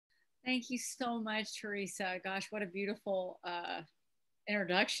Thank you so much, Teresa. Gosh, what a beautiful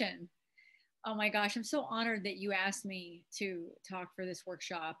introduction. Oh my gosh, I'm so honored that you asked me to talk for this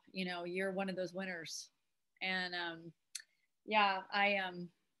workshop. You know, you're one of those winners. And yeah, I'm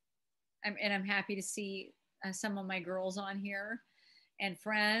happy to see some of my girls on here and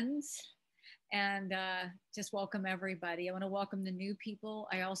friends and just welcome everybody. I want to welcome the new people.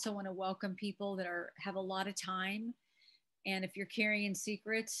 I also want to welcome people that have a lot of time. And if you're carrying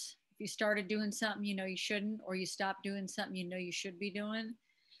secrets, if you started doing something you know you shouldn't, or you stopped doing something you know you should be doing,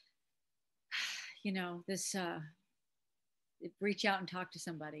 this reach out and talk to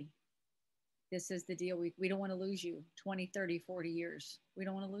somebody. This is the deal. We don't want to lose you 20, 30, 40 years. We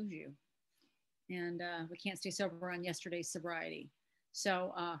don't want to lose you. And we can't stay sober on yesterday's sobriety.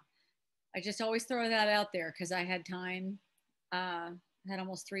 So I just always throw that out there because I had time. I had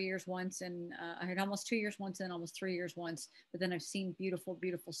almost 3 years once, and I had almost 2 years once, and almost 3 years once. But then I've seen beautiful,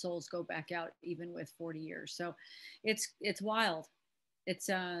 beautiful souls go back out even with 40 years. So it's wild. It's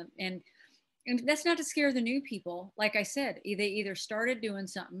and that's not to scare the new people. Like I said, they either started doing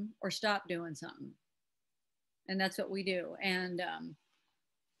something or stopped doing something, and that's what we do. And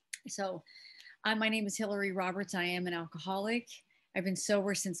so, my name is Hilary Roberts. I am an alcoholic. I've been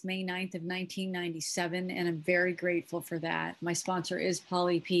sober since May 9th of 1997, and I'm very grateful for that. My sponsor is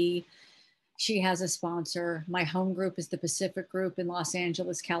Polly P. She has a sponsor. My home group is the Pacific Group in Los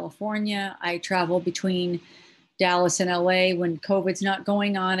Angeles, California. I travel between Dallas and LA. When COVID's not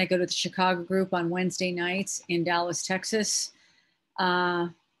going on, I go to the Chicago group on Wednesday nights in Dallas, Texas.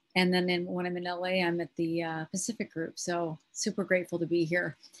 And then when I'm in LA, I'm at the Pacific group. So super grateful to be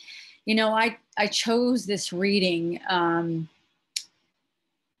here. You know, I chose this reading.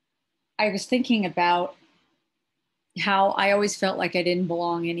 I was thinking about how I always felt like I didn't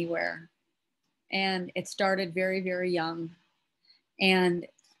belong anywhere. And it started very, very young. And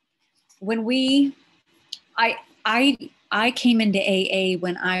when I came into AA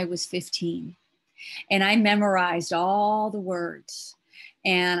when I was 15, and I memorized all the words,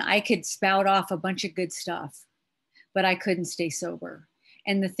 and I could spout off a bunch of good stuff, but I couldn't stay sober.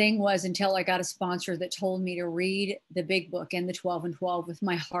 And the thing was, until I got a sponsor that told me to read the big book and the 12 and 12 with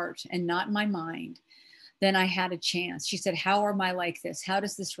my heart and not my mind, then I had a chance. She said, how am I like this? How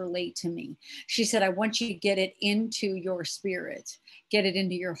does this relate to me? She said, I want you to get it into your spirit, get it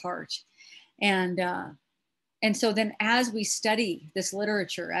into your heart. And so then as we study this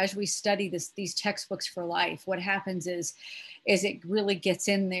literature, as we study these textbooks for life, what happens is it really gets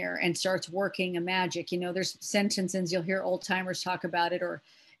in there and starts working a magic. You know, there's sentences, you'll hear old timers talk about it, or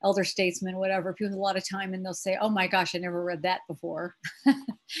elder statesmen, whatever, people have a lot of time, and they'll say, oh my gosh, I never read that before.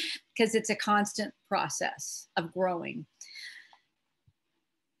 Because it's a constant process of growing.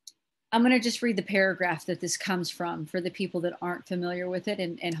 I'm going to just read the paragraph that this comes from for the people that aren't familiar with it,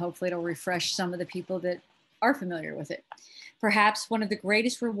 and hopefully it'll refresh some of the people that are familiar with it. Perhaps one of the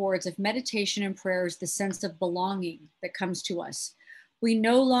greatest rewards of meditation and prayer is the sense of belonging that comes to us. We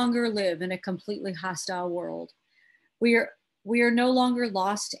no longer live in a completely hostile world. We are no longer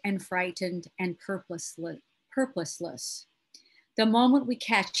lost and frightened and purposeless. The moment we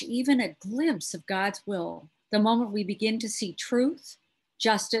catch even a glimpse of God's will, the moment we begin to see truth,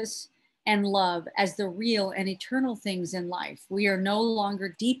 justice, and love as the real and eternal things in life, we are no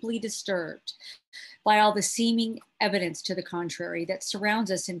longer deeply disturbed by all the seeming evidence to the contrary that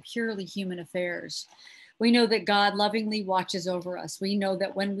surrounds us in purely human affairs. We know that God lovingly watches over us. We know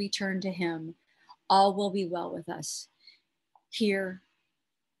that when we turn to Him, all will be well with us, here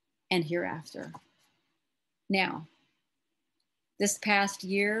and hereafter. Now, this past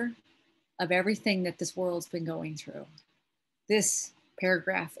year of everything that this world's been going through, this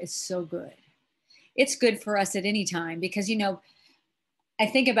paragraph is so good. It's good for us at any time because, you know, I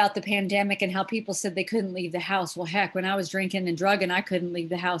think about the pandemic and how people said they couldn't leave the house. Well, heck, when I was drinking and drugging, I couldn't leave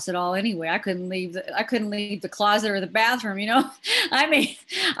the house at all anyway. I couldn't leave the closet or the bathroom, you know? I mean,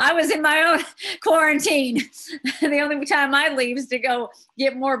 I was in my own quarantine. The only time I leave is to go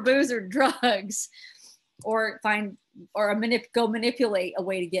get more booze or drugs, or go manipulate a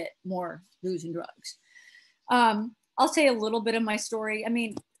way to get more booze and drugs. I'll say a little bit of my story. I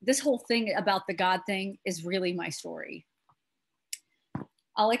mean, this whole thing about the God thing is really my story.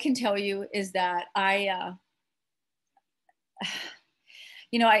 All I can tell you is that I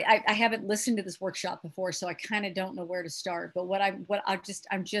haven't listened to this workshop before, so I kind of don't know where to start. But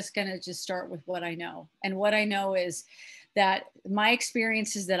I'm just gonna start with what I know. And what I know is that my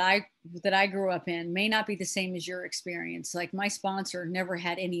experiences that I grew up in may not be the same as your experience. Like, my sponsor never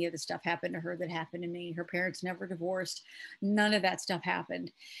had any of the stuff happen to her that happened to me. Her parents never divorced. None of that stuff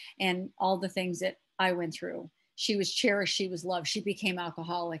happened. And all the things that I went through, She was cherished. She was loved. She became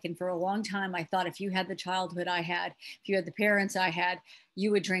alcoholic. And for a long time, I thought if you had the childhood I had, if you had the parents I had,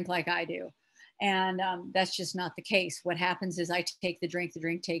 you would drink like I do. And that's just not the case. What happens is I take the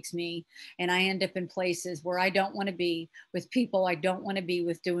drink takes me, and I end up in places where I don't want to be, with people I don't want to be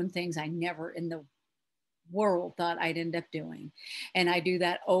with, doing things I never in the world thought I'd end up doing. And I do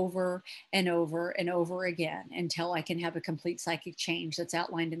that over and over and over again until I can have a complete psychic change that's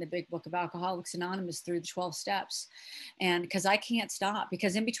outlined in the big book of Alcoholics Anonymous through the 12 steps. And because I can't stop,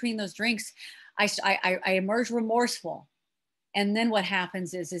 because in between those drinks, I emerge remorseful. And then what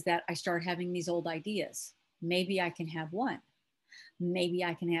happens is that I start having these old ideas. Maybe I can have one. Maybe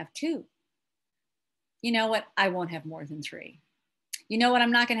I can have two. You know what? I won't have more than three. You know what?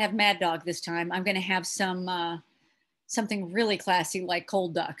 I'm not going to have Mad Dog this time. I'm going to have something really classy like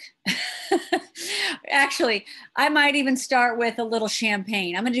Cold Duck. Actually, I might even start with a little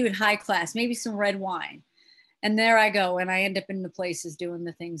champagne. I'm going to do it high class, maybe some red wine. And there I go. And I end up in the places doing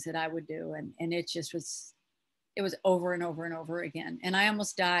the things that I would do. And it just was, it was over and over and over again. And I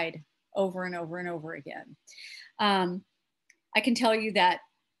almost died over and over and over again. I can tell you that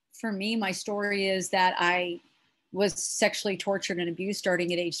for me, my story is that I was sexually tortured and abused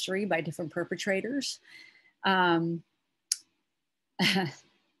starting at age 3 by different perpetrators. I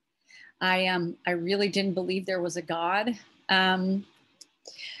really didn't believe there was a God.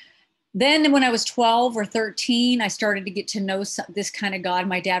 Then when I was 12 or 13, I started to get to know this kind of God.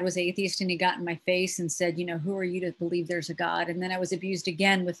 My dad was atheist, and he got in my face and said, you know, who are you to believe there's a God? And then I was abused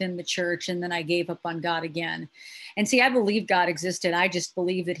again within the church. And then I gave up on God again. And see, I believed God existed. I just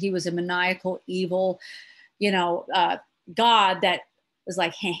believed that he was a maniacal, evil, God that was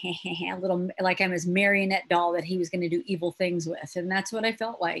like, a little, like I'm his marionette doll that he was going to do evil things with. And that's what I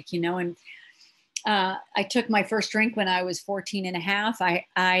felt like, and I took my first drink when I was 14 and a half.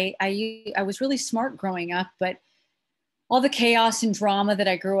 I was really smart growing up, but all the chaos and drama that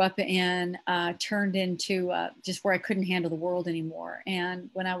I grew up in turned into just where I couldn't handle the world anymore. And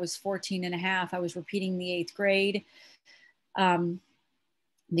when I was 14 and a half, I was repeating the 8th grade.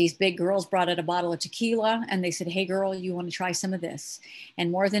 These big girls brought out a bottle of tequila and they said, hey girl, you want to try some of this?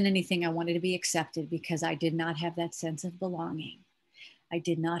 And more than anything, I wanted to be accepted because I did not have that sense of belonging. I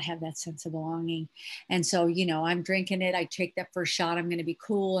did not have that sense of belonging. And so, I'm drinking it. I take that first shot. I'm going to be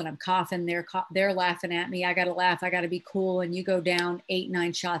cool. And I'm coughing. They're laughing at me. I got to laugh. I got to be cool. And you go down 8,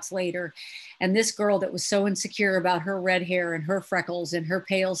 9 shots later. And this girl that was so insecure about her red hair and her freckles and her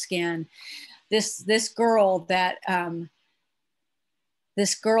pale skin, this girl that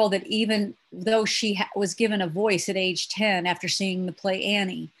even though she was given a voice at age 10 after seeing the play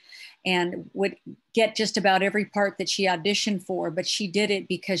Annie, and would get just about every part that she auditioned for, but she did it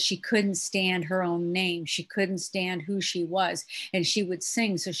because she couldn't stand her own name. She couldn't stand who she was, and she would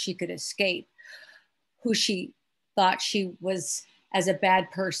sing so she could escape who she thought she was as a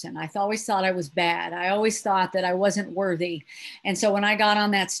bad person. I always thought I was bad. I always thought that I wasn't worthy. And so when I got on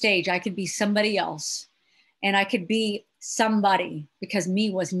that stage, I could be somebody else, and I could be somebody, because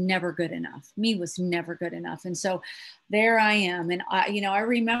me was never good enough. Me was never good enough. And so there I am. And I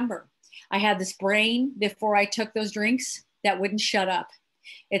remember I had this brain before I took those drinks that wouldn't shut up.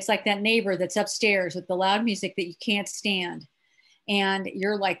 It's like that neighbor that's upstairs with the loud music that you can't stand. And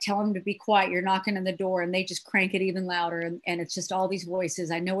you're like, tell them to be quiet. You're knocking on the door and they just crank it even louder. And it's just all these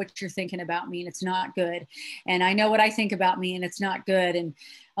voices. I know what you're thinking about me and it's not good. And I know what I think about me and it's not good. And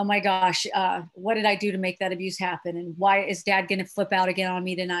oh my gosh, what did I do to make that abuse happen? And why is dad going to flip out again on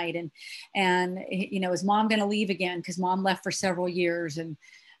me tonight? And is mom going to leave again? Because mom left for several years. And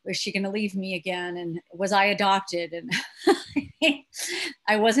was she going to leave me again? And was I adopted? And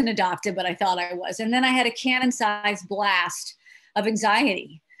I wasn't adopted, but I thought I was. And then I had a cannon-sized blast of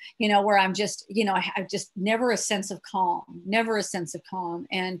anxiety, where I'm just, I just never a sense of calm.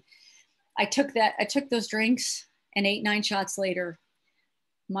 And I took those drinks, and 8, 9 shots later,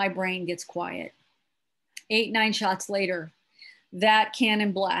 my brain gets quiet. 8, 9 shots later, that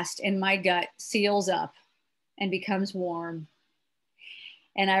cannon blast in my gut seals up and becomes warm.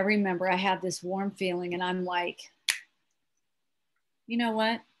 And I remember I have this warm feeling, and I'm like, you know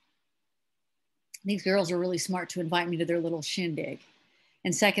what? These girls are really smart to invite me to their little shindig.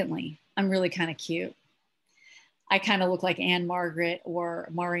 And secondly, I'm really kind of cute. I kind of look like Anne Margaret or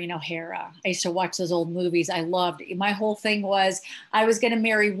Maureen O'Hara. I used to watch those old movies. I loved it. My whole thing was I was going to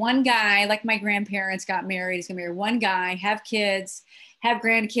marry one guy, like my grandparents got married. I was going to marry one guy, have kids, have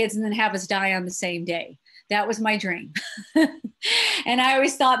grandkids, and then have us die on the same day. That was my dream. And I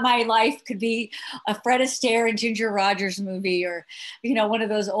always thought my life could be a Fred Astaire and Ginger Rogers movie, or, you know, one of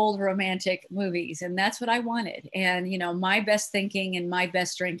those old romantic movies. And that's what I wanted. And, you know, my best thinking and my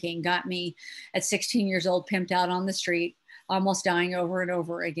best drinking got me at 16 years old, pimped out on the street, almost dying over and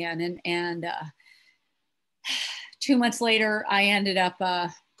over again. And 2 months later, I ended up,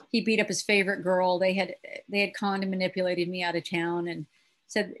 he beat up his favorite girl. They had conned and manipulated me out of town, and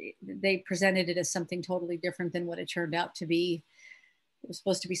said they presented it as something totally different than what it turned out to be. It was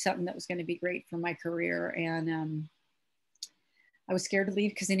supposed to be something that was going to be great for my career. And I was scared to leave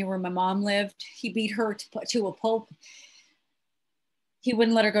because I knew where my mom lived. He beat her to a pulp. He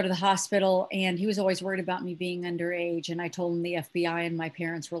wouldn't let her go to the hospital, and he was always worried about me being underage. And I told him the FBI and my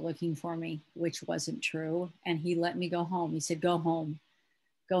parents were looking for me, which wasn't true. And he let me go home. He said, go home,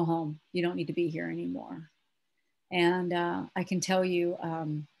 go home. You don't need to be here anymore. And I can tell you,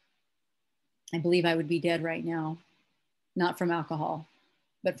 I believe I would be dead right now, not from alcohol,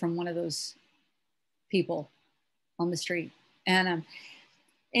 but from one of those people on the street. And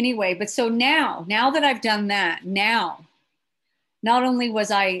anyway, but so now that I've done that, now, not only was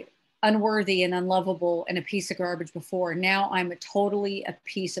I unworthy and unlovable and a piece of garbage before, now I'm totally a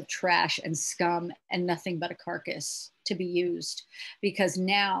piece of trash and scum and nothing but a carcass to be used. Because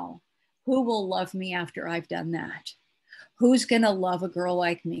now, who will love me after I've done that? Who's going to love a girl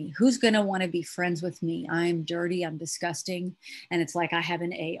like me? Who's going to want to be friends with me? I'm dirty, I'm disgusting, and it's like I have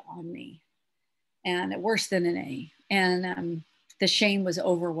an A on me, and worse than an A. And the shame was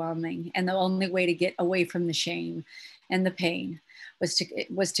overwhelming, and the only way to get away from the shame and the pain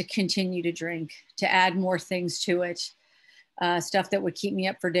was to continue to drink, to add more things to it, stuff that would keep me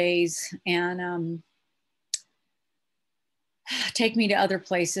up for days, and take me to other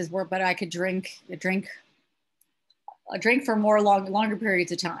places but I could drink for longer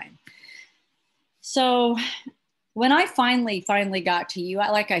periods of time. So when I finally got to you,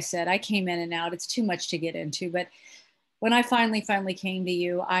 like I said, I came in and out. It's too much to get into, but when I finally came to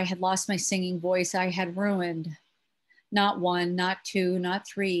you, I had lost my singing voice. I had ruined not one, not two, not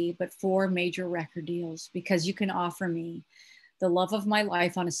three, but 4 major record deals, because you can offer me the love of my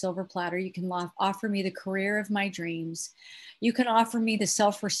life on a silver platter. You can offer me the career of my dreams. You can offer me the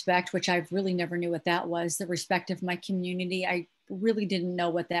self-respect, which I really never knew what that was, the respect of my community. I really didn't know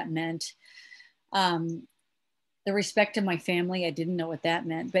what that meant. The respect of my family, I didn't know what that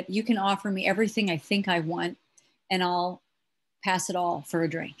meant. But you can offer me everything I think I want, and I'll pass it all for a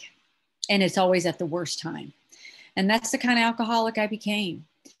drink. And it's always at the worst time. And that's the kind of alcoholic I became.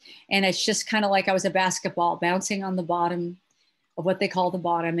 And it's just kind of like I was a basketball bouncing on the bottom of what they call the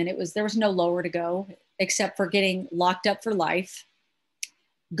bottom. And there was no lower to go except for getting locked up for life,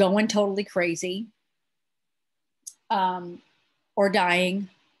 going totally crazy, or dying.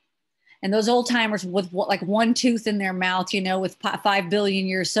 And those old timers with like one tooth in their mouth, you know, with 5 billion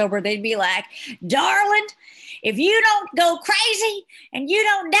years sober, they'd be like, darling, if you don't go crazy and you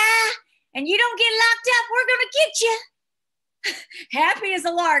don't die and you don't get locked up, we're going to get you. Happy as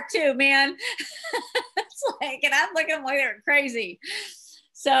a lark too, man. It's like, and I'm looking at them like they're crazy.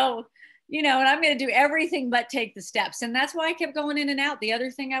 So, you know, and I'm going to do everything but take the steps. And that's why I kept going in and out. The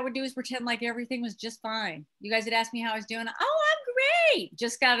other thing I would do is pretend like everything was just fine. You guys had asked me how I was doing. Oh, I'm great.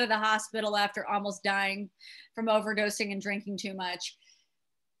 Just got out of the hospital after almost dying from overdosing and drinking too much.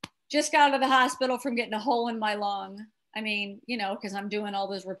 Just got out of the hospital from getting a hole in my lung. I mean, you know, because I'm doing all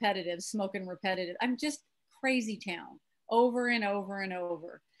those repetitive, smoking repetitive. I'm just crazy town over and over and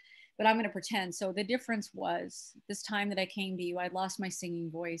over. But I'm going to pretend. So the difference was this time that I came to you, I'd lost my singing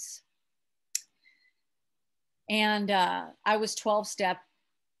voice. And I was 12-step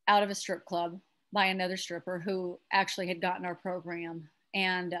out of a strip club by another stripper who actually had gotten our program.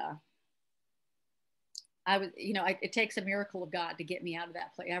 And I was, you know, it takes a miracle of God to get me out of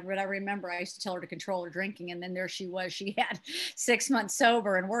that place. But I remember I used to tell her to control her drinking. And then there she was. She had 6 months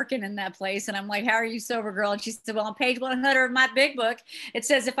sober and working in that place. And I'm like, how are you sober, girl? And she said, well, on page 100 of my big book, it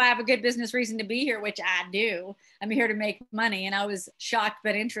says if I have a good business reason to be here, which I do, I'm here to make money. And I was shocked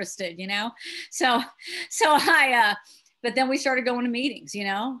but interested, you know? So but then we started going to meetings, you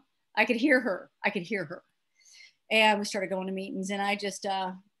know? I could hear her. And we started going to meetings, and I just,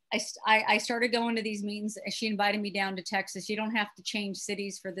 I started going to these meetings. She invited me down to Texas. You don't have to change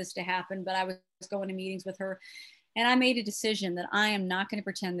cities for this to happen, but I was going to meetings with her. And I made a decision that I am not going to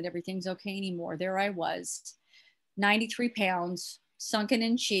pretend that everything's okay anymore. There I was, 93 pounds, sunken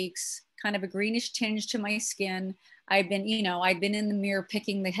in cheeks, kind of a greenish tinge to my skin. I'd been in the mirror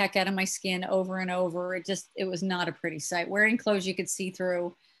picking the heck out of my skin over and over. It was not a pretty sight. Wearing clothes you could see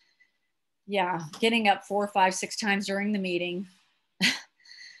through. Yeah, getting up 4, 5, 6 times during the meeting.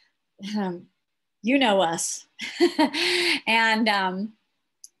 You know us. And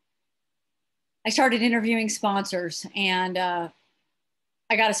I started interviewing sponsors, and I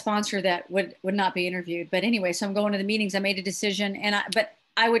got a sponsor that would not be interviewed. But anyway, so I'm going to the meetings. I made a decision, and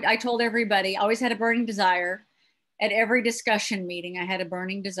I told everybody, I always had a burning desire. At every discussion meeting, I had a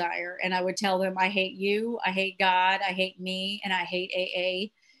burning desire, and I would tell them, I hate you, I hate God, I hate me, and I hate AA,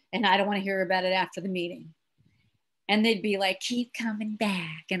 and I don't want to hear about it after the meeting. And they'd be like, keep coming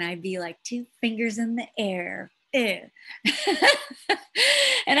back. And I'd be like, two fingers in the air. And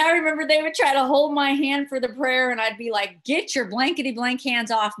I remember they would try to hold my hand for the prayer, and I'd be like, get your blankety blank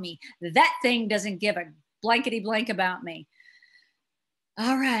hands off me. That thing doesn't give a blankety blank about me.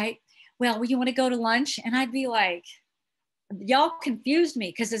 All right. Well, you want to go to lunch? And I'd be like, y'all confused me,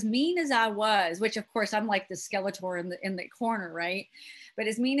 because as mean as I was, which of course I'm like the Skeletor in the corner, right? But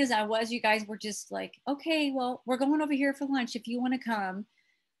as mean as I was, you guys were just like, okay, well, we're going over here for lunch if you want to come.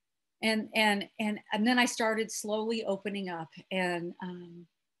 And then I started slowly opening up, and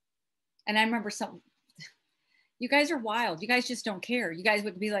I remember you guys are wild. You guys just don't care. You guys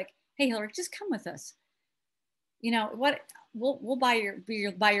would be like, hey, Hilary, just come with us. You know what? We'll buy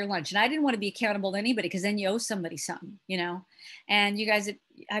your lunch. And I didn't want to be accountable to anybody, because then you owe somebody something, you know. And you guys,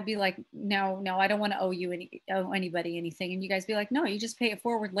 I'd be like, no, I don't want to owe anybody anything. And you guys be like, no, you just pay it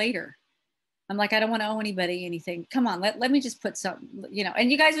forward later. I'm like, I don't want to owe anybody anything. Come on, let me just put something, you know. And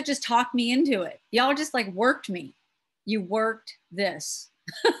you guys would just talk me into it. Y'all just like worked me. You worked this.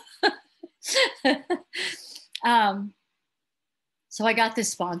 So I got this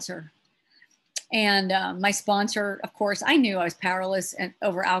sponsor. And my sponsor, of course, I knew I was powerless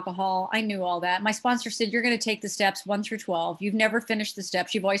over alcohol. I knew all that. My sponsor said, you're going to take the steps 1 through 12. You've never finished the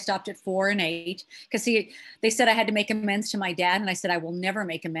steps. You've always stopped at 4 and 8. Because they said I had to make amends to my dad. And I said, I will never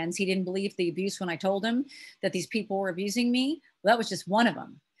make amends. He didn't believe the abuse when I told him that these people were abusing me. Well, that was just one of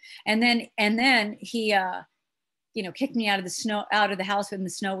them. And then he, kicked me out of the house in the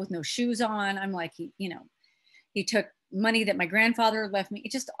snow with no shoes on. I'm like, he took money that my grandfather left me.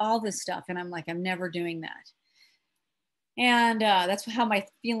 It's just all this stuff. And I'm like, I'm never doing that. And that's how my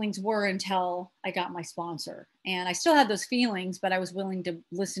feelings were until I got my sponsor. And I still had those feelings, but I was willing to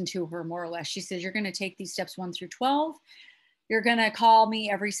listen to her more or less. She says, you're going to take these steps 1 through 12. You're going to call me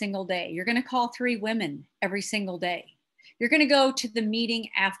every single day. You're going to call 3 women every single day. You're going to go to the meeting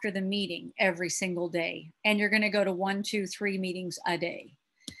after the meeting every single day. And you're going to go to 1, 2, 3 meetings a day.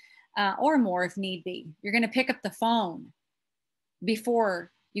 Or more if need be. You're going to pick up the phone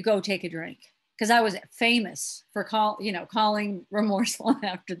before you go take a drink. Because I was famous for calling remorseful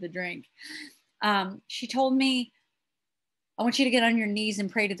after the drink. She told me, I want you to get on your knees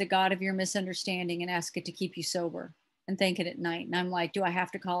and pray to the God of your misunderstanding and ask it to keep you sober and thank it at night. And I'm like, do I have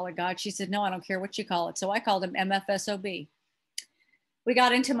to call it God? She said, no, I don't care what you call it. So I called him MFSOB. We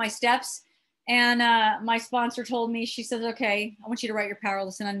got into my steps. And my sponsor told me, she says, okay, I want you to write your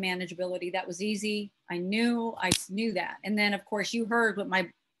powerless and unmanageability. That was easy. I knew that. And then of course you heard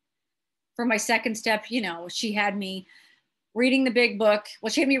for my second step, she had me reading the big book.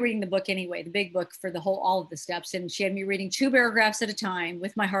 Well, she had me reading the book anyway, the big book for all of the steps. And she had me reading 2 paragraphs at a time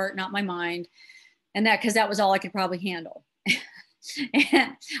with my heart, not my mind. And because that was all I could probably handle.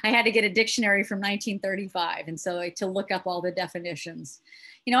 And I had to get a dictionary from 1935. And so to look up all the definitions.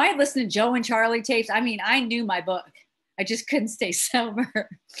 I had listened to Joe and Charlie tapes. I mean, I knew my book. I just couldn't stay sober.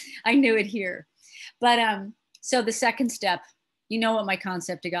 I knew it here. But so the second step, you know what my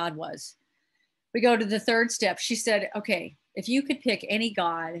concept of God was. We go to the third step. She said, okay, if you could pick any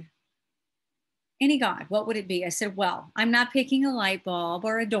God, what would it be? I said, well, I'm not picking a light bulb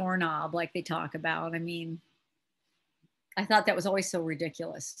or a doorknob like they talk about. I mean, I thought that was always so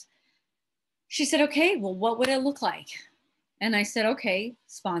ridiculous. She said, okay, well, what would it look like? And I said, okay,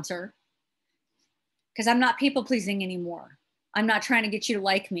 sponsor, because I'm not people pleasing anymore. I'm not trying to get you to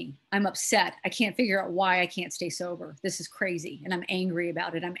like me. I'm upset. I can't figure out why I can't stay sober. This is crazy. And I'm angry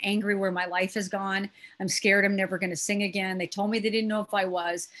about it. I'm angry where my life has gone. I'm scared I'm never going to sing again. They told me they didn't know if I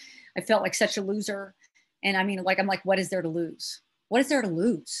was. I felt like such a loser. And I mean, I'm like, what is there to lose? What is there to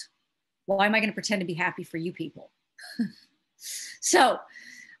lose? Why am I going to pretend to be happy for you people? So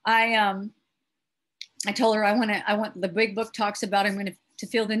I told her I want the big book talks about I'm going to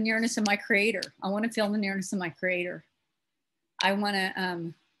feel the nearness of my creator. I want to feel the nearness of my creator. I want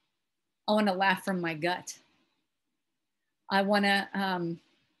to laugh from my gut. I want to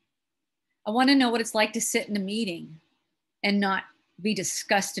know what it's like to sit in a meeting and not be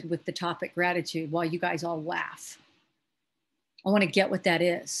disgusted with the topic gratitude while you guys all laugh. I want to get what that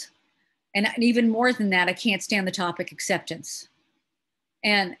is. And even more than that, I can't stand the topic acceptance.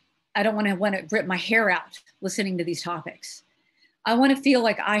 And I don't want to rip my hair out listening to these topics. I want to feel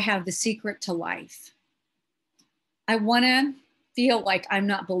like I have the secret to life. I want to feel like I'm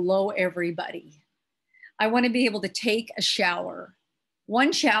not below everybody. I want to be able to take a shower,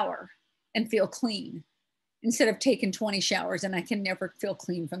 one shower, and feel clean instead of taking 20 showers and I can never feel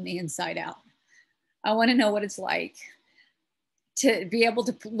clean from the inside out. I want to know what it's like to be able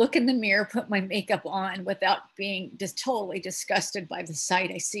to look in the mirror, put my makeup on without being just totally disgusted by the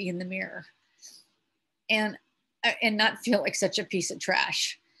sight I see in the mirror, and not feel like such a piece of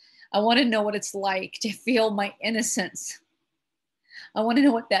trash. I want to know what it's like to feel my innocence. I want to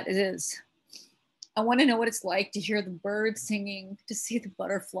know what that is. I want to know what it's like to hear the birds singing, to see the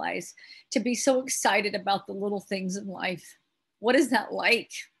butterflies, to be so excited about the little things in life. What is that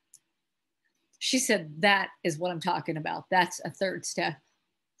like? She said, that is what I'm talking about. That's a third step.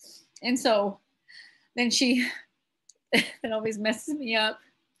 And so then she, it always messes me up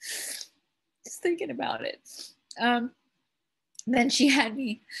just thinking about it. Then she had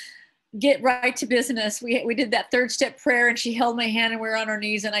me get right to business. We did that third step prayer and she held my hand and we were on our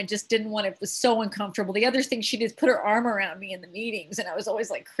knees and I just didn't want it. It was so uncomfortable. The other thing she did is put her arm around me in the meetings and I was always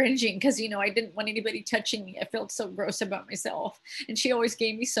like cringing because, you know, I didn't want anybody touching me. I felt so gross about myself. And she always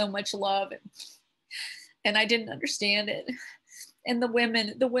gave me so much love and I didn't understand it. And the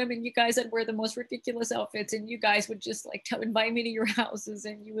women, you guys, I'd wear the most ridiculous outfits and you guys would just like invite me to your houses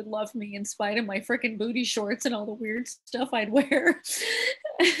and you would love me in spite of my freaking booty shorts and all the weird stuff I'd wear.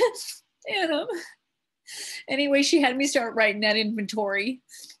 And anyway, she had me start writing that inventory.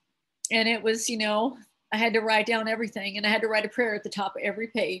 And it was, you know, I had to write down everything and I had to write a prayer at the top of every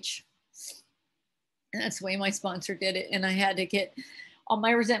page. And that's the way my sponsor did it. And I had to get all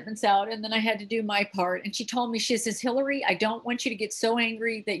my resentments out and then I had to do my part. And she told me, she says, Hilary, I don't want you to get so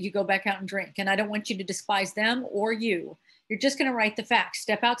angry that you go back out and drink. And I don't want you to despise them or you. You're just going to write the facts.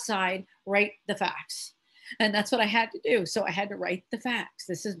 Step outside, write the facts. And that's what I had to do. So I had to write the facts.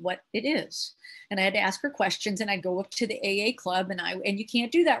 This is what it is. And I had to ask her questions and I'd go up to the AA club and you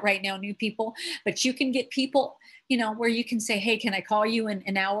can't do that right now, new people, but you can get people, you know, where you can say, hey, can I call you in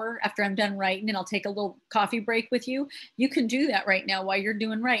an hour after I'm done writing and I'll take a little coffee break with you? You can do that right now while you're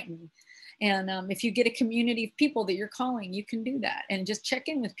doing writing. And if you get a community of people that you're calling, you can do that and just check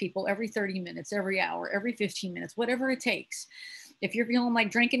in with people every 30 minutes, every hour, every 15 minutes, whatever it takes. If you're feeling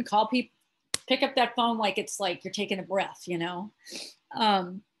like drinking, call people. Pick up that phone like it's like you're taking a breath, you know?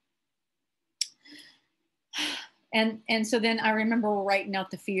 And so then I remember writing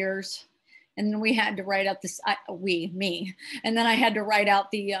out the fears and then we had to write out this, me. And then I had to write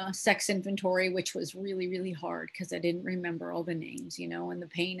out the sex inventory, which was really, really hard because I didn't remember all the names, you know, and the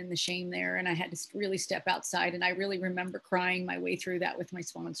pain and the shame there. And I had to really step outside. And I really remember crying my way through that with my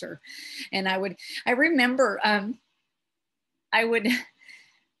sponsor. And I remember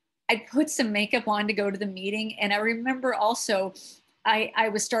I'd put some makeup on to go to the meeting. And I remember also I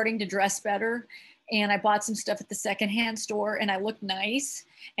was starting to dress better and I bought some stuff at the secondhand store and I looked nice.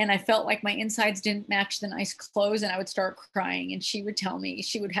 And I felt like my insides didn't match the nice clothes and I would start crying. And she would tell me,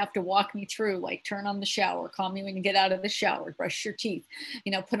 she would have to walk me through, like turn on the shower, call me when you get out of the shower, brush your teeth,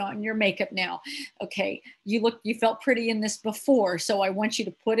 you know, put on your makeup now. Okay, you felt pretty in this before. So I want you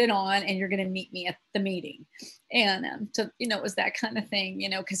to put it on and you're going to meet me at the meeting. And so, you know, it was that kind of thing, you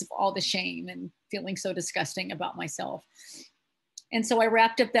know, because of all the shame and feeling so disgusting about myself. And so I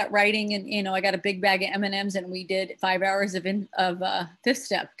wrapped up that writing and, you know, I got a big bag of M&Ms and we did 5 hours of fifth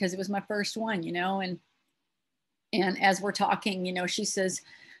step because it was my first one, you know, and as we're talking, you know, she says,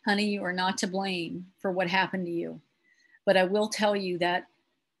 honey, you are not to blame for what happened to you. But I will tell you that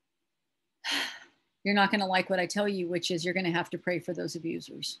you're not going to like what I tell you, which is you're going to have to pray for those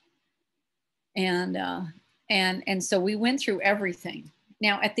abusers. And so we went through everything.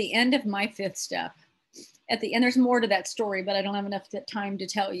 Now, at the end of my fifth step, at the end, there's more to that story, but I don't have enough time to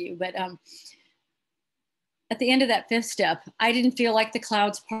tell you. But at the end of that fifth step, I didn't feel like the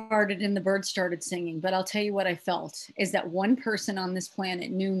clouds parted and the birds started singing. But I'll tell you what I felt is that one person on this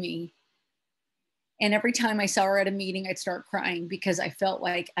planet knew me. And every time I saw her at a meeting, I'd start crying because I felt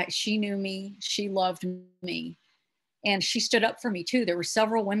like she knew me. She loved me. And she stood up for me too. There were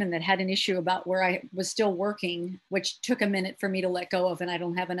several women that had an issue about where I was still working, which took a minute for me to let go of. And I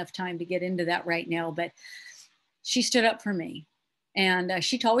don't have enough time to get into that right now, but she stood up for me. And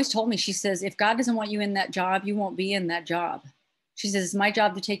she always told me, she says, if God doesn't want you in that job, you won't be in that job. She says, it's my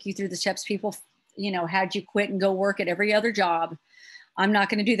job to take you through the steps people, you know, had you quit and go work at every other job. I'm not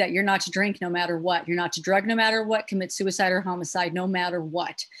going to do that. You're not to drink no matter what. You're not to drug no matter what, commit suicide or homicide no matter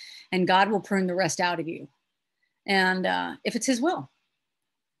what. And God will prune the rest out of you. And if it's his will.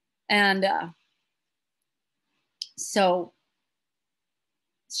 And so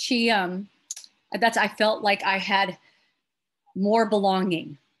she, I felt like I had more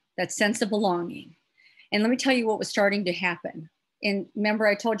belonging, that sense of belonging. And let me tell you what was starting to happen. And remember,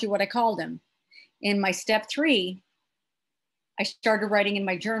 I told you what I called him. In my step 3, I started writing in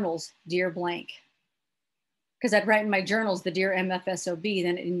my journals, dear blank. Because I'd write in my journals, the dear MFSOB.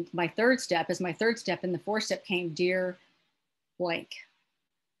 Then in my third step, in the 4th step came, dear blank.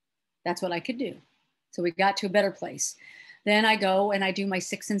 That's what I could do. So we got to a better place. Then I go and I do my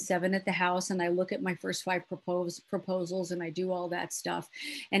 6 and 7 at the house, and I look at my first 5 proposals, and I do all that stuff.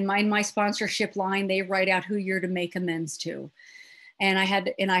 And my sponsorship line, they write out who you're to make amends to. And I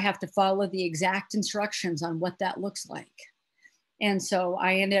have to follow the exact instructions on what that looks like. And so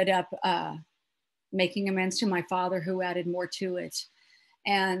I ended up making amends to my father, who added more to it.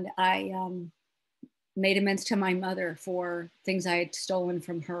 And I made amends to my mother for things I had stolen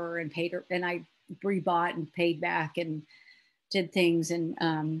from her and paid her, and I rebought and paid back and did things,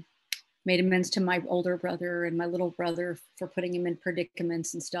 and made amends to my older brother and my little brother for putting him in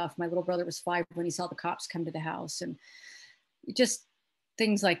predicaments and stuff. My little brother was 5 when he saw the cops come to the house, and just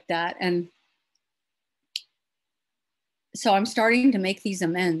things like that. And so I'm starting to make these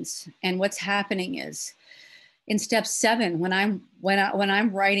amends. And what's happening is, in step 7, when I'm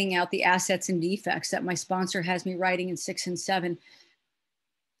writing out the assets and defects that my sponsor has me writing in 6 and 7,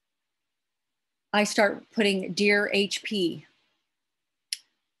 I start putting dear HP.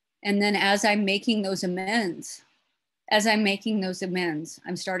 And then as I'm making those amends, I'm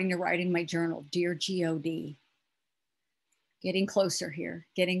starting to write in my journal, dear God. Getting closer here,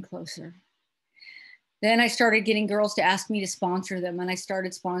 getting closer. Then I started getting girls to ask me to sponsor them, and I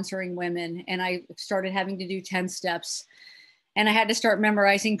started sponsoring women, and I started having to do 10 steps, and I had to start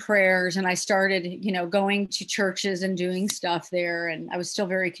memorizing prayers, and I started, going to churches and doing stuff there. And I was still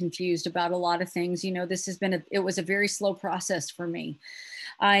very confused about a lot of things. This has been it was a very slow process for me.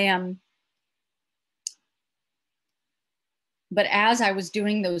 But as I was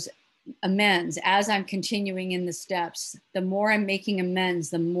doing those amends, as I'm continuing in the steps, the more I'm making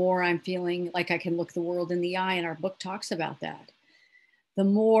amends, the more I'm feeling like I can look the world in the eye. And our book talks about that. The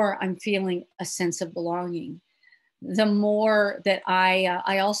more I'm feeling a sense of belonging, the more that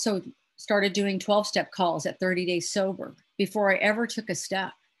I also started doing 12-step calls at 30 days sober before I ever took a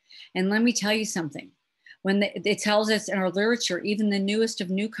step. And let me tell you something. When it tells us in our literature, even the newest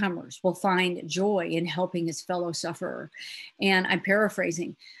of newcomers will find joy in helping his fellow sufferer. And I'm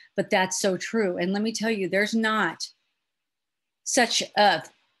paraphrasing, but that's so true. And let me tell you, there's not such a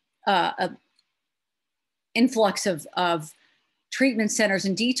influx of treatment centers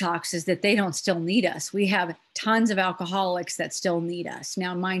and detoxes that they don't still need us. We have tons of alcoholics that still need us.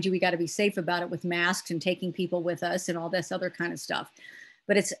 Now, mind you, we got to be safe about it with masks and taking people with us and all this other kind of stuff.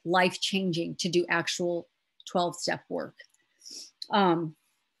 But it's life-changing to do actual 12-step work. I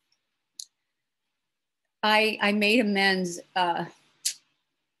made amends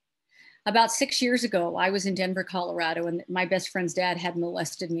about 6 years ago. I was in Denver, Colorado, and my best friend's dad had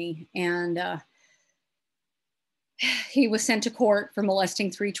molested me. And he was sent to court for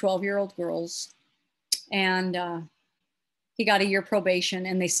molesting 3 12-year-old girls. And he got a year probation,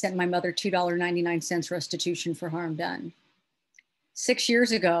 and they sent my mother $2.99 restitution for harm done. 6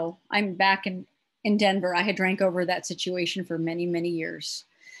 years ago, I'm back in Denver. I had drank over that situation for many, many years.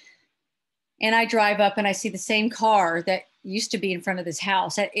 And I drive up and I see the same car that used to be in front of this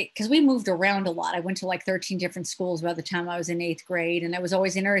house, because we moved around a lot. I went to like 13 different schools by the time I was in 8th grade. And I was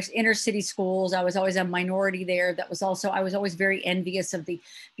always in inner city schools. I was always a minority there. I was always very envious of the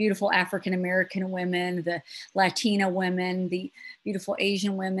beautiful African-American women, the Latina women, the beautiful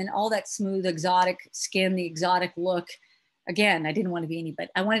Asian women, all that smooth, exotic skin, the exotic look. Again, I didn't want to be anybody.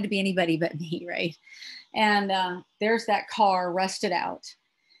 I wanted to be anybody but me, right? And there's that car rusted out.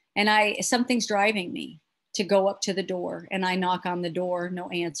 And something's driving me to go up to the door, and I knock on the door, no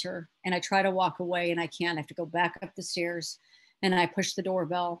answer. And I try to walk away and I can't. I have to go back up the stairs, and I push the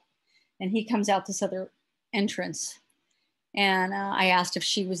doorbell, and he comes out this other entrance. And I asked if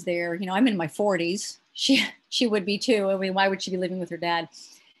she was there. I'm in my 40s. She would be too. I mean, why would she be living with her dad?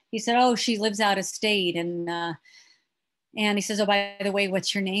 He said, oh, she lives out of state. And he says, oh, by the way,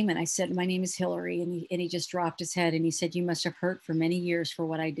 what's your name? And I said, my name is Hilary. And he just dropped his head, and he said, you must have hurt for many years for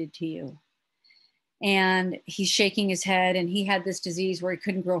what I did to you. And he's shaking his head, and he had this disease where he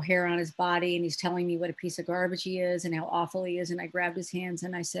couldn't grow hair on his body. And he's telling me what a piece of garbage he is and how awful he is. And I grabbed his hands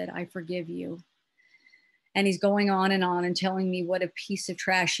and I said, I forgive you. And he's going on and telling me what a piece of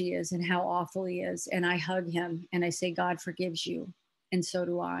trash he is and how awful he is. And I hug him and I say, God forgives you. And so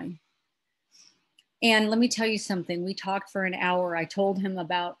do I. And let me tell you something. We talked for an hour. I told him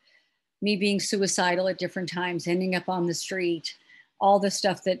about me being suicidal at different times, ending up on the street, all the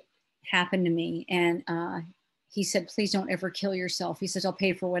stuff that happened to me. And he said, please don't ever kill yourself. He says, I'll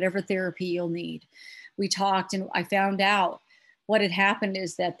pay for whatever therapy you'll need. We talked, and I found out what had happened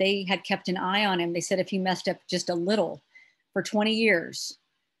is that they had kept an eye on him. They said if he messed up just a little for 20 years,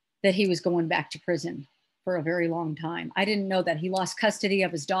 that he was going back to prison for a very long time. I didn't know that. He lost custody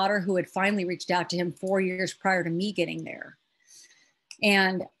of his daughter, who had finally reached out to him 4 years prior to me getting there.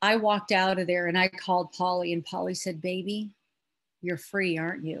 And I walked out of there and I called Polly, and Polly said, baby, you're free,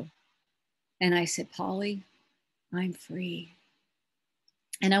 aren't you? And I said, Polly, I'm free.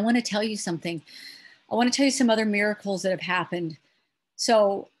 And I want to tell you something. I want to tell you some other miracles that have happened.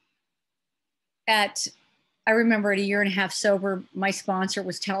 So I remember at a year and a half sober, my sponsor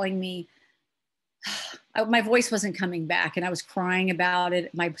was telling me, my voice wasn't coming back and I was crying about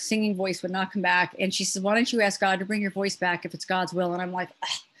it. My singing voice would not come back. And she said, why don't you ask God to bring your voice back if it's God's will? And I'm like,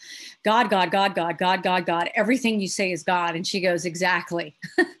 God, God, God, God, God, God, God. Everything you say is God. And she goes, exactly.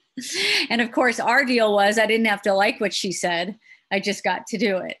 And of course, our deal was I didn't have to like what she said. I just got to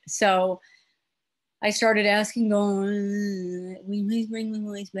do it. So I started asking, going, we please bring the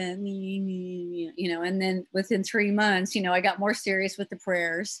voice back, and then within 3 months, I got more serious with the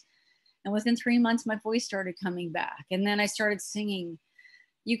prayers. And within 3 months, my voice started coming back. And then I started singing.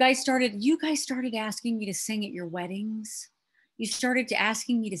 You guys started asking me to sing at your weddings. You started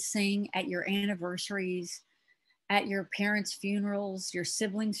asking me to sing at your anniversaries, at your parents' funerals, your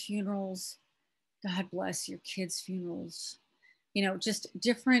siblings' funerals. God bless your kids' funerals. Just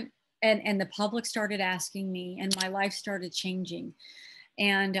different. And the public started asking me, and my life started changing.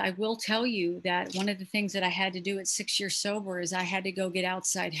 And I will tell you that one of the things that I had to do at 6 years sober is I had to go get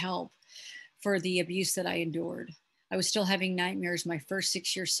outside help for the abuse that I endured. I was still having nightmares my first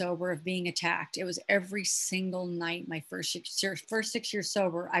 6 years sober of being attacked. It was every single night my first 6 years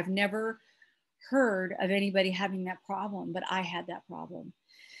sober. I've never heard of anybody having that problem, but I had that problem.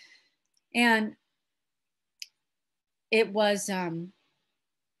 And it was,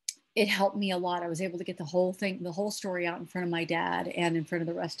 it helped me a lot. I was able to get the whole story out in front of my dad and in front of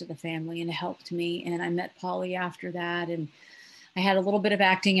the rest of the family, and it helped me. And I met Polly after that, and I had a little bit of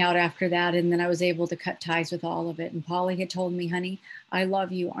acting out after that, and then I was able to cut ties with all of it. And Polly had told me, honey, I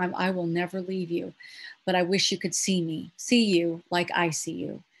love you. I will never leave you, but I wish you could see you like I see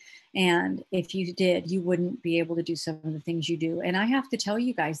you. And if you did, you wouldn't be able to do some of the things you do. And I have to tell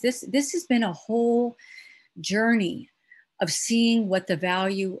you guys, this has been a whole journey of seeing what the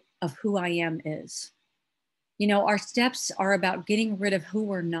value of who I am is. Our steps are about getting rid of who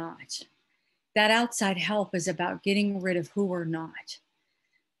we're not. That outside help is about getting rid of who we're not.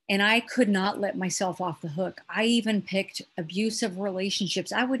 And I could not let myself off the hook. I even picked abusive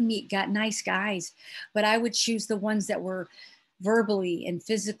relationships. I would got nice guys, but I would choose the ones that were verbally and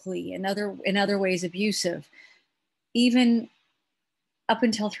physically and in other ways abusive, even up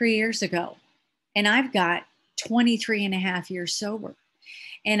until 3 years ago. And I've got 23 and a half years sober.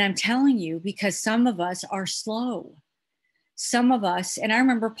 And I'm telling you, because some of us are slow. Some of us, and I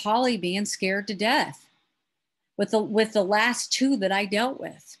remember Polly being scared to death with the last two that I dealt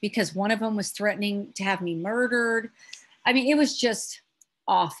with, because one of them was threatening to have me murdered. I mean, it was just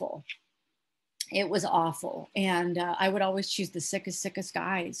awful. It was awful. And I would always choose the sickest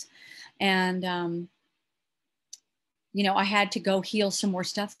guys. And, I had to go heal some more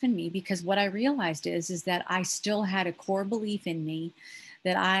stuff in me, because what I realized is that I still had a core belief in me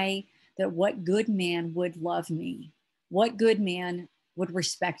that what good man would love me, what good man would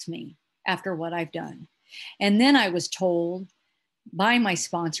respect me after what I've done. And then I was told by my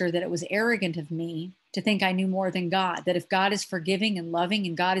sponsor that it was arrogant of me to think I knew more than God, that if God is forgiving and loving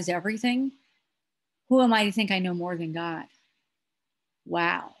and God is everything, who am I to think I know more than God?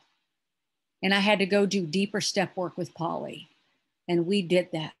 Wow. And I had to go do deeper step work with Polly. And we did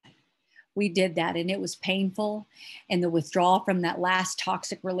that. And it was painful. And the withdrawal from that last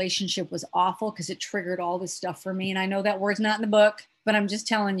toxic relationship was awful, because it triggered all this stuff for me. And I know that word's not in the book, but I'm just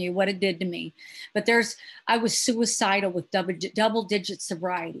telling you what it did to me. But I was suicidal with double-digit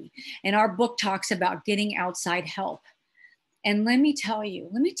sobriety. And our book talks about getting outside help. And let me tell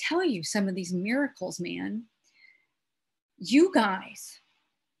you some of these miracles, man. You guys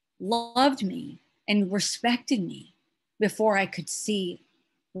loved me and respected me before I could see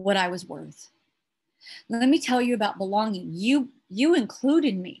what I was worth. Let me tell you about belonging. You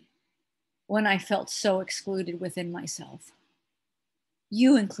included me when I felt so excluded within myself.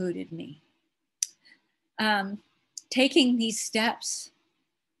 You included me. Taking these steps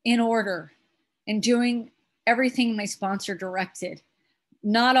in order and doing everything my sponsor directed,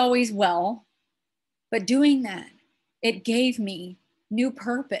 not always well, but doing that, it gave me new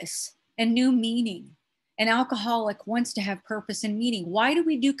purpose and new meaning. An alcoholic wants to have purpose and meaning. Why do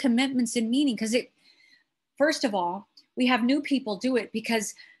we do commitments and meaning? Because First of all, we have new people do it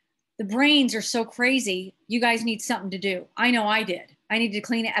because the brains are so crazy. You guys need something to do. I know I did. I needed to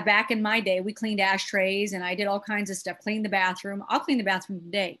clean it. Back in my day, we cleaned ashtrays and I did all kinds of stuff. Clean the bathroom. I'll clean the bathroom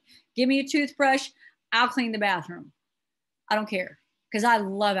today. Give me a toothbrush. I'll clean the bathroom. I don't care because I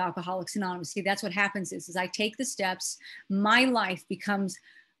love Alcoholics Anonymous. See, that's what happens is I take the steps. My life becomes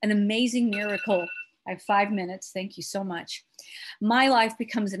an amazing miracle. I have 5 minutes. Thank you so much. My life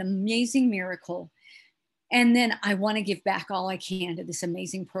becomes an amazing miracle. And then I want to give back all I can to this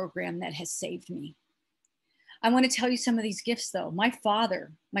amazing program that has saved me. I want to tell you some of these gifts though. My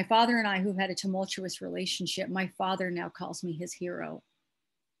father and I, who've had a tumultuous relationship, my father now calls me his hero.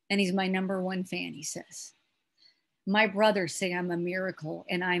 And he's my #1 fan, he says. My brothers say I'm a miracle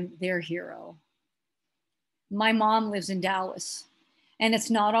and I'm their hero. My mom lives in Dallas. And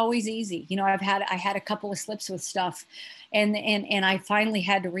it's not always easy. You know, I had a couple of slips with stuff and I finally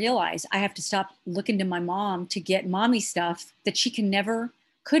had to realize I have to stop looking to my mom to get mommy stuff that she could never,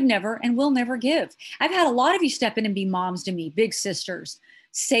 and will never give. I've had a lot of you step in and be moms to me, big sisters,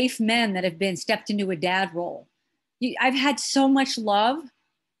 safe men that have been stepped into a dad role. I've had so much love.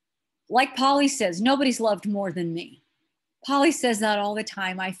 Like Polly says, nobody's loved more than me. Polly says that all the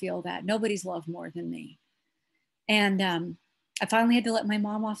time. I feel that nobody's loved more than me. And, I finally had to let my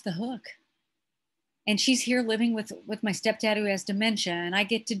mom off the hook. And she's here living with my stepdad who has dementia. And I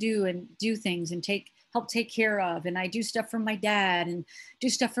get to do things and help take care of. And I do stuff for my dad and do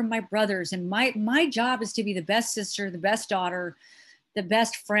stuff for my brothers. And my job is to be the best sister, the best daughter, the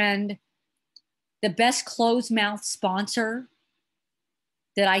best friend, the best closed mouth sponsor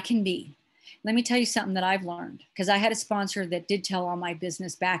that I can be. Let me tell you something that I've learned, because I had a sponsor that did tell all my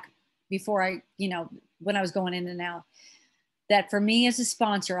business back before when I was going in and out. That for me as a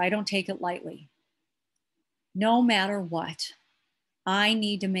sponsor, I don't take it lightly. No matter what, I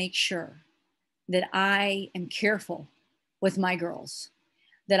need to make sure that I am careful with my girls,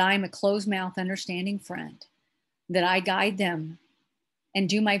 that I'm a closed mouth, understanding friend, that I guide them and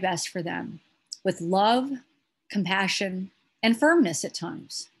do my best for them with love, compassion, and firmness at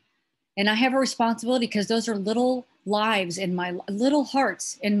times. And I have a responsibility because those are little lives in my little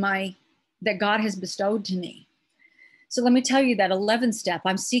hearts that God has bestowed to me. So let me tell you that 11th step,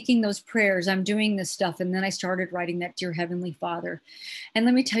 I'm seeking those prayers, I'm doing this stuff. And then I started writing that Dear Heavenly Father. And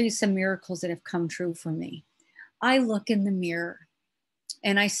let me tell you some miracles that have come true for me. I look in the mirror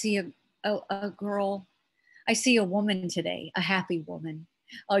and I see a girl, I see a woman today, a happy woman,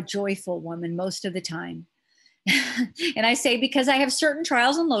 a joyful woman most of the time. And I say, because I have certain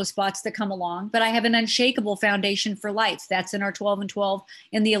trials and low spots that come along, but I have an unshakable foundation for life. That's in our 12 and 12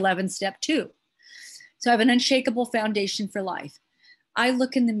 in the 11th step too. So I have an unshakable foundation for life. I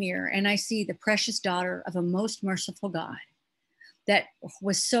look in the mirror and I see the precious daughter of a most merciful God that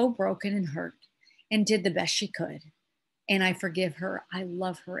was so broken and hurt and did the best she could. And I forgive her. I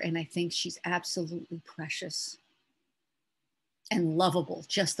love her. And I think she's absolutely precious and lovable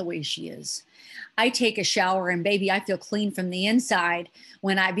just the way she is. I take a shower and baby, I feel clean from the inside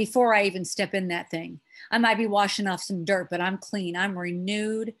before I even step in that thing. I might be washing off some dirt, but I'm clean. I'm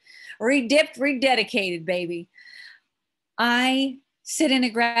renewed, redipped, rededicated, baby. I sit in a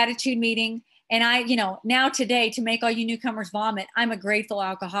gratitude meeting and now today, to make all you newcomers vomit, I'm a grateful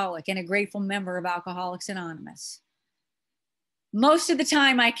alcoholic and a grateful member of Alcoholics Anonymous. Most of the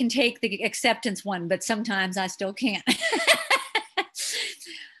time I can take the acceptance one, but sometimes I still can't.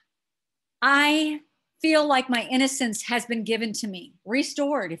 I feel like my innocence has been given to me,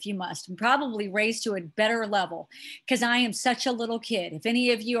 restored if you must, and probably raised to a better level because I am such a little kid. If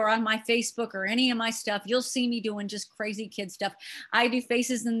any of you are on my Facebook or any of my stuff, you'll see me doing just crazy kid stuff. I do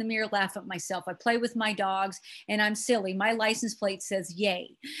faces in the mirror, laugh at myself. I play with my dogs and I'm silly. My license plate says yay.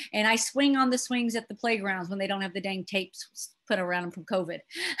 And I swing on the swings at the playgrounds when they don't have the dang tapes put around them from COVID.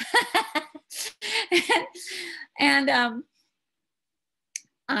 and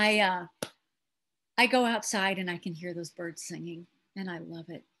I go outside and I can hear those birds singing and I love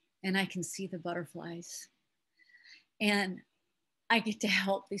it. And I can see the butterflies and I get to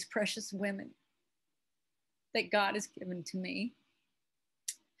help these precious women that God has given to me.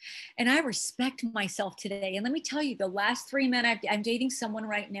 And I respect myself today. And let me tell you, the last 3 men, I'm dating someone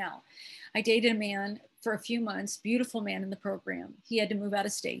right now. I dated a man for a few months, beautiful man in the program. He had to move out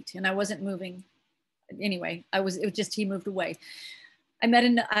of state and I wasn't moving. Anyway, it was just, he moved away.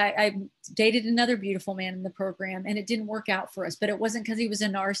 I dated another beautiful man in the program and it didn't work out for us, but it wasn't because he was a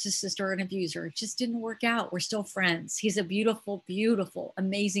narcissist or an abuser. It just didn't work out. We're still friends. He's a beautiful, beautiful,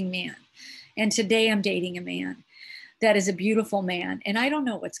 amazing man. And today I'm dating a man that is a beautiful man. And I don't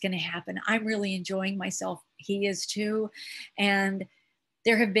know what's going to happen. I'm really enjoying myself. He is too. And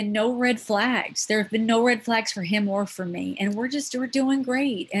There have been no red flags. There have been no red flags for him or for me. And we're doing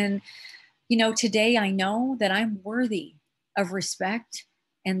great. And, you know, today I know that I'm worthy of respect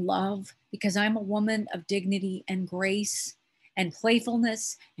and love because I'm a woman of dignity and grace and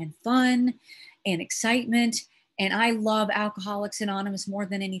playfulness and fun and excitement. And I love Alcoholics Anonymous more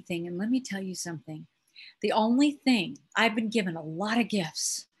than anything. And let me tell you something. The only thing, I've been given a lot of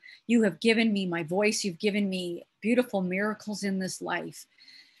gifts. You have given me my voice. You've given me beautiful miracles in this life.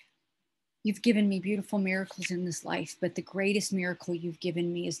 You've given me beautiful miracles in this life, but the greatest miracle you've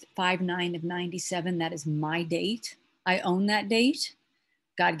given me is 5/9 of 97. That is my date. I own that date.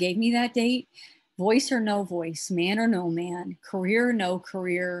 God gave me that date. Voice or no voice, man or no man, career or no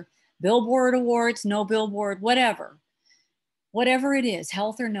career, Billboard awards, no billboard, whatever it is,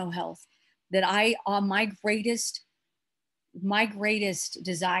 health or no health, that I, my greatest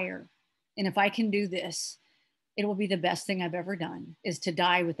desire, and if I can do this, it will be the best thing I've ever done, is to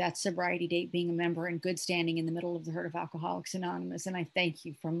die with that sobriety date, being a member in good standing in the middle of the herd of Alcoholics Anonymous. And I thank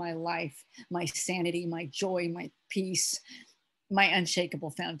you for my life, my sanity, my joy, my peace, my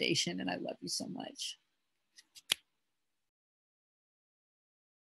unshakable foundation. And I love you so much.